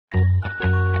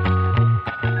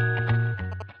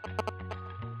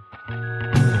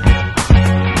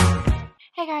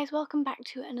guys, welcome back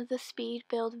to another speed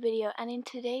build video, and in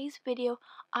today's video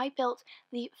I built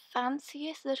the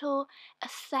fanciest little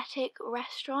aesthetic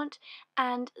restaurant,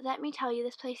 and let me tell you,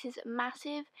 this place is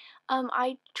massive.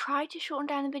 I tried to shorten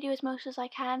down the video as much as I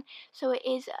can, so it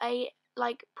is a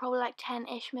probably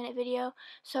 10-ish minute video,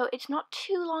 so it's not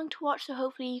too long to watch, so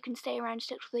hopefully you can stay around and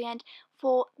stick to the end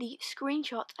for the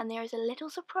screenshots. And there is a little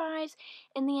surprise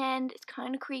in the end. It's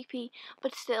kind of creepy,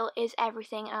 but still is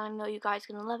everything, and I know you guys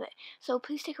are gonna love it. So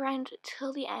please stick around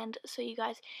till the end so you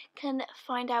guys can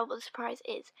find out what the surprise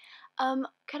is.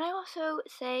 Can I also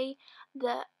say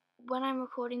that when I'm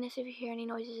recording this, if you hear any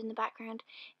noises in the background,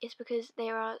 it's because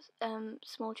there are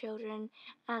small children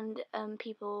and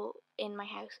people in my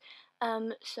house.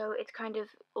 So it's kind of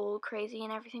all crazy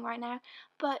and everything right now,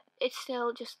 but it's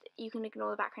still just, you can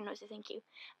ignore the background noises, thank you.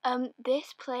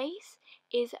 This place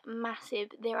is massive.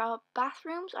 There are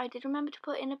bathrooms. I did remember to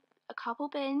put in a couple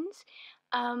bins,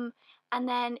 and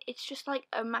then it's just like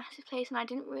a massive place, and I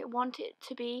didn't really want it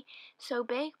to be so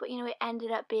big, but it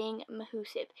ended up being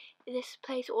mahoosive. This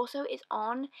place also is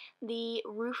on the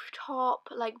rooftop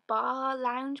bar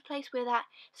lounge place where that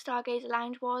Stargazer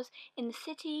lounge was in the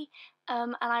city,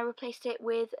 and I replaced it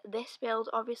with this build,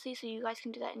 obviously, so you guys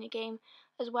can do that in your game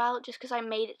as well, just because I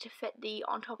made it to fit the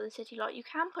on top of the city lot. You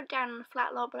can put it down on a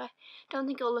flat lot, but I don't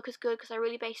think it'll look as good because I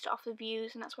really based it off the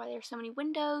views, and that's why there are so many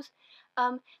windows.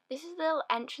 This is the little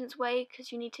entrance way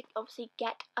because you need to obviously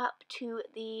get up to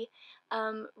the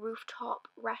rooftop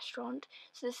restaurant.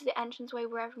 So this is the entrance way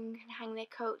where everyone can hang their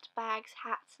coats, bags,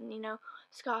 hats, and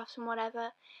scarves and whatever.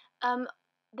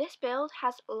 This build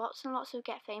has lots and lots of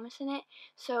Get Famous in it,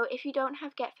 so if you don't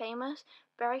have Get Famous,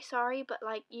 very sorry, but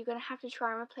you're gonna have to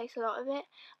try and replace a lot of it.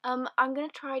 I'm gonna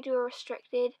try do a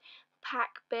restricted pack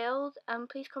build.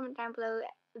 Please comment down below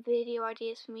video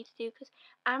ideas for me to do because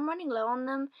I'm running low on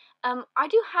them. I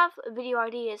do have video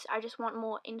ideas, I just want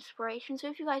more inspiration, so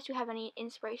if you guys do have any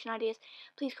inspiration ideas,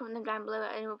 please comment them down below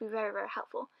and it will be very, very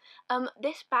helpful.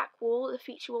 This back wall, the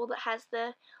feature wall that has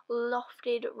the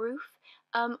lofted roof,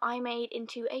 I made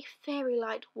into a fairy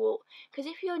light wall, because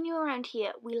if you're new around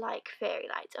here, we like fairy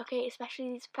lights, okay,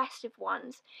 especially these festive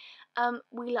ones.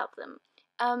 We love them.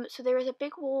 So there is a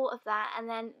big wall of that, and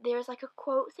then there's a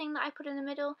quote thing that I put in the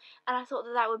middle, and I thought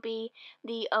that that would be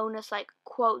the owner's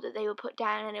quote that they would put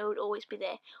down, and it would always be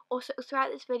there. Also,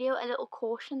 throughout this video, a little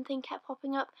caution thing kept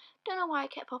popping up. Don't know why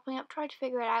it kept popping up, tried to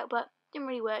figure it out, but didn't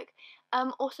really work.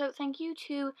 Also, thank you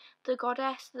to the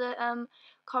goddess that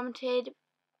commented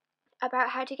about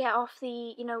how to get off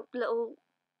the little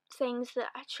things that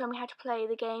show me how to play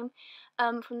the game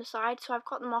from the side, so I've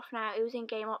got them off now. It was in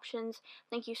game options.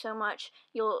 Thank you so much.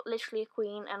 You're literally a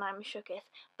queen and I'm shooketh.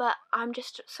 But I'm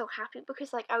just so happy because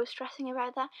I was stressing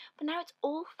about that, but now it's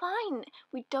all fine.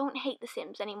 We don't hate The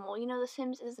Sims anymore. The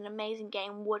Sims is an amazing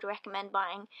game, would recommend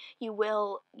buying. You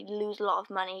will lose a lot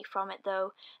of money from it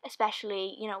though,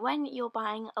 especially when you're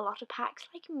buying a lot of packs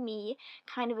like me,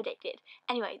 kind of addicted.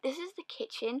 Anyway, this is the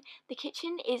kitchen. The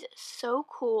kitchen is so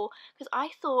cool because I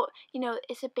thought,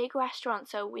 it's a big restaurant,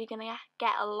 so we're gonna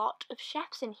get a lot of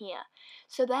chefs in here.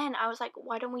 So then I was like,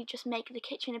 why don't we just make the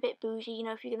kitchen a bit bougie?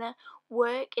 If you're gonna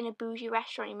work in a bougie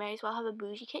restaurant, you may as well have a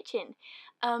bougie kitchen.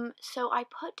 So I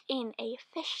put in a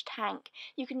fish tank.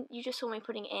 You just saw me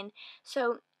putting it in.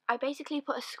 So I basically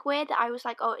put a square that I was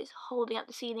like, oh, it's holding up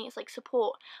the ceiling, it's like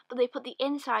support, but they put the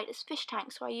inside as fish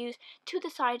tanks, so I used to the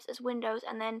sides as windows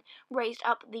and then raised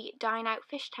up the dine out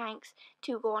fish tanks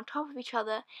to go on top of each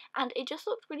other, and it just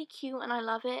looked really cute and I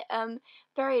love it.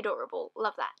 Very adorable,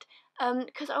 love that.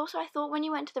 Because also I thought when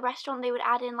you went to the restaurant they would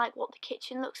add in what the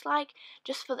kitchen looks like,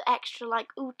 just for the extra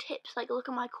ooh tips, look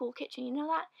at my cool kitchen,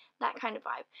 that kind of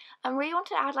vibe. I really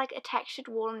wanted to add a textured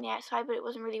wall on the outside, but it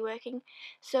wasn't really working,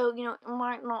 so it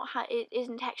might not it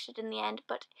isn't textured in the end,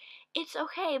 but it's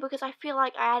okay because I feel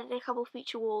like I added a couple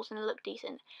feature walls and it looked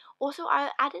decent. Also, I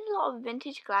added a lot of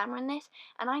vintage glamour in this,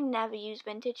 and I never use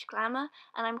vintage glamour,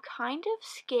 and I'm kind of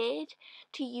scared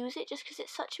to use it just because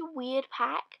it's such a weird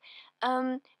pack.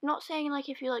 Not saying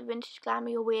if you like vintage glamour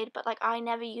you're weird, but I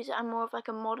never use it. I'm more of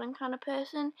a modern kind of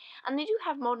person, and they do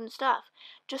have modern stuff,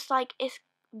 just it's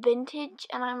vintage,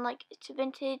 and I'm it's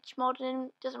vintage,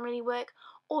 modern, doesn't really work.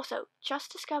 Also,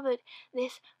 just discovered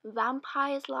this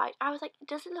vampire's light. I was like,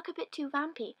 does it look a bit too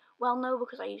vampy? Well, no,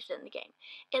 because I used it in the game.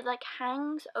 It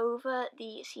hangs over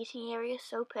the seating area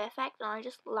so perfect, and I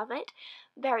just love it.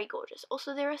 Very gorgeous.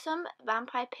 Also, there are some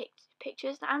vampire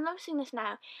pictures. Now, I'm noticing this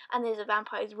now, and there's a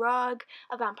vampire's rug,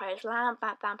 a vampire's lamp,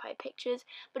 vampire pictures.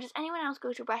 But does anyone else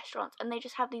go to restaurants and they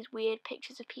just have these weird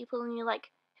pictures of people, and you're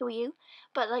like, who are you?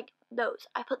 But like those,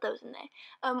 I put those in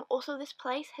there. Also this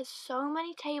place has so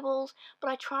many tables, but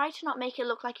I tried to not make it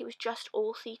look like it was just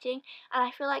all seating, and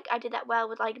I feel like I did that well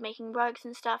with like making rugs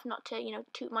and stuff, not to, you know,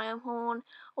 toot my own horn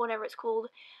or whatever it's called.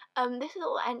 This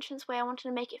little entrance way, I wanted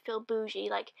to make it feel bougie,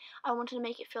 like I wanted to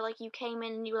make it feel like you came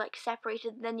in and you were like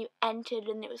separated, then you entered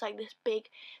and it was like this big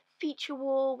feature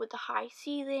wall with the high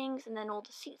ceilings and then all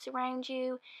the seats around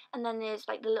you, and then there's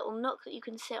like the little nook that you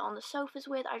can sit on the sofas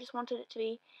with. I just wanted it to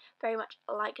be very much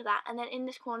like that. And then in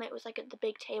this corner it was like at the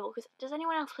big table, because does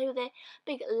anyone else play with it?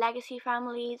 Big legacy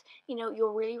families, you know,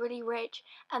 you're really really rich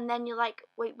and then you're like,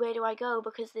 wait, where do I go,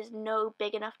 because there's no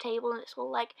big enough table, and it's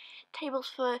all like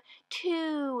tables for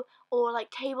two or like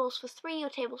tables for three or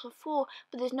tables for four,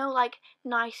 but there's no like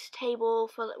nice table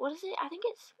for, what is it, I think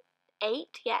it's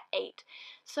eight, yeah, eight.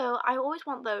 So I always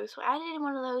want those, so I added in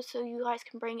one of those so you guys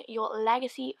can bring your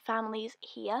legacy families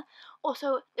here.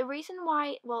 Also, the reason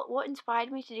why, well, what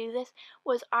inspired me to do this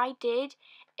was I did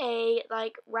a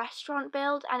like restaurant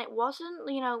build, and it wasn't,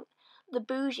 you know, the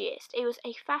bougiest. It was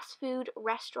a fast food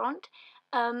restaurant,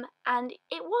 and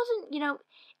it wasn't, you know,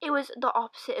 it was the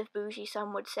opposite of bougie,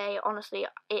 some would say. Honestly,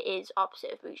 it is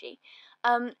opposite of bougie.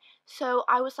 Um, so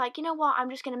I was like, you know what, I'm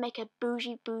just gonna make a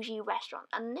bougie restaurant,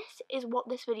 and this is what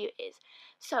this video is.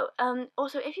 So,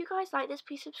 also, if you guys like this,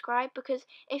 please subscribe, because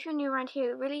if you're new around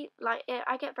here, really, like,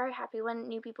 I get very happy when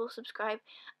new people subscribe.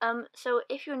 So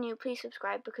if you're new, please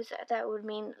subscribe, because that would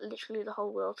mean literally the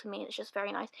whole world to me, and it's just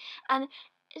very nice. And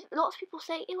lots of people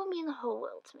say it will mean the whole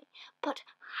world to me, but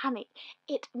honey,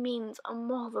 it means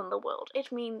more than the world. It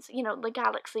means, you know, the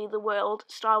galaxy, the world,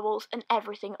 Star Wars, and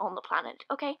everything on the planet,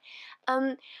 okay?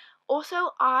 Um, Also,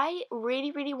 I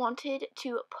really, really wanted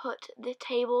to put the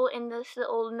table in this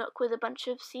little nook with a bunch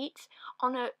of seats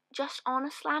on a, just on a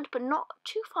slant, but not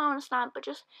too far on a slant, but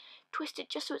just twist it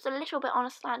just so it's a little bit on a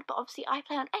slant. But obviously I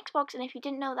play on Xbox, and if you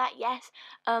didn't know that, yes,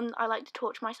 I like to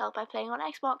torture myself by playing on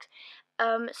Xbox.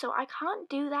 So I can't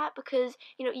do that because,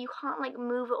 you know, you can't like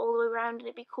move it all the way around and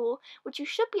it'd be cool, which you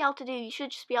should be able to do. You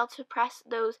should just be able to press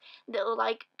those little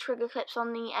like trigger clips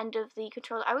on the end of the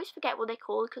controller. I always forget what they're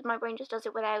called because my brain just does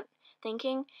it without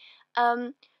thinking.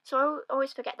 So I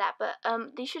always forget that, but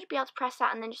you should be able to press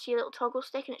that and then just see a little toggle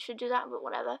stick and it should do that, but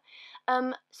whatever.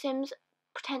 Sims,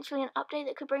 potentially an update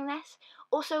that could bring this.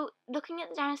 Also, looking at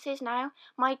the downstairs now,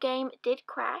 my game did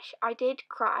crash. I did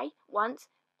cry once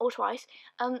or twice,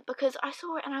 because I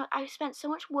saw it and I spent so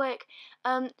much work.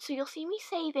 So you'll see me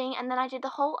saving, and then I did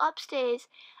the whole upstairs,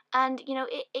 and you know,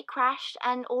 it crashed,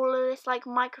 and all of this like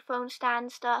microphone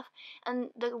stand stuff and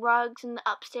the rugs and the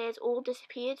upstairs all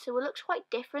disappeared, so it looks quite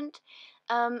different.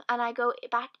 And I go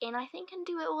back in, I think, and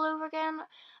do it all over again.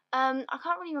 I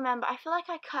can't really remember. I feel like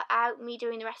I cut out me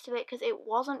doing the rest of it because it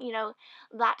wasn't, you know,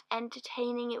 that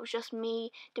entertaining. It was just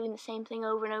me doing the same thing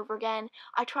over and over again.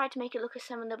 I tried to make it look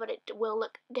similar, but it will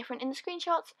look different in the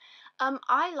screenshots.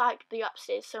 I liked the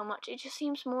upstairs so much. It just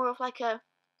seems more of like a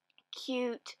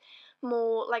cute,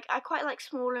 more like, I quite like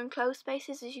smaller and closed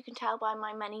spaces, as you can tell by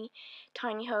my many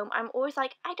tiny home. I'm always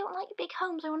like, I don't like big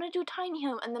homes, I want to do a tiny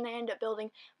home, and then I end up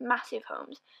building massive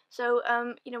homes. So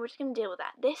you know, we're just gonna deal with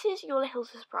that. This is your little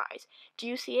surprise. Do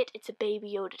you see it? It's a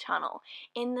Baby Yoda tunnel.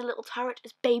 In the little turret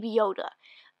is Baby Yoda.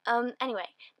 Anyway,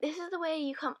 this is the way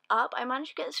you come up. I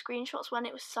managed to get the screenshots when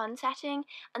it was sunsetting,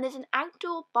 and there's an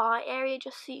outdoor bar area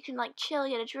just so you can like chill,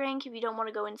 get a drink if you don't want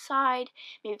to go inside.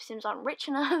 Maybe Sims aren't rich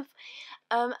enough.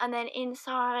 And then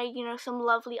inside, you know, some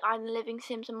lovely island living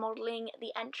Sims are modelling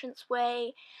the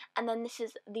entranceway, and then this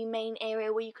is the main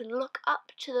area where you can look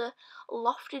up to the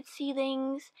lofted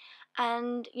ceilings,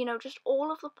 and you know, just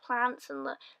all of the plants and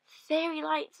the fairy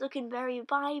lights looking very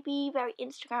vibey, very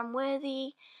Instagram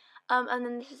worthy. And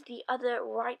then this is the other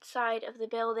right side of the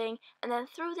building, and then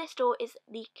through this door is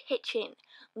the kitchen,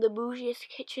 the bougiest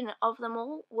kitchen of them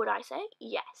all, would I say?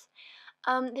 Yes.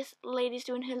 This lady's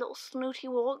doing her little snooty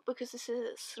walk because this is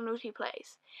a snooty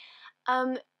place.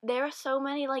 There are so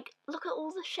many, like, look at all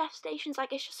the chef stations,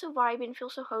 like, it's just so vibey and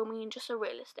feels so homey and just so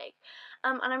realistic.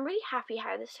 And I'm really happy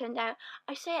how this turned out.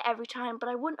 I say it every time, but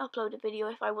I wouldn't upload a video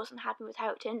if I wasn't happy with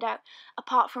how it turned out,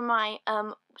 apart from my,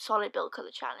 solid build colour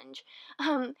challenge.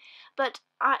 But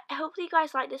hopefully you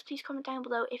guys like this. Please comment down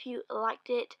below if you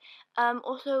liked it.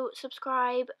 Also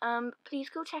subscribe. Please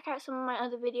go check out some of my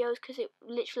other videos because it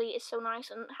literally is so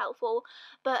nice and helpful.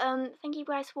 But thank you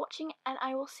guys for watching, and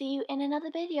I will see you in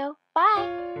another video.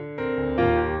 Bye!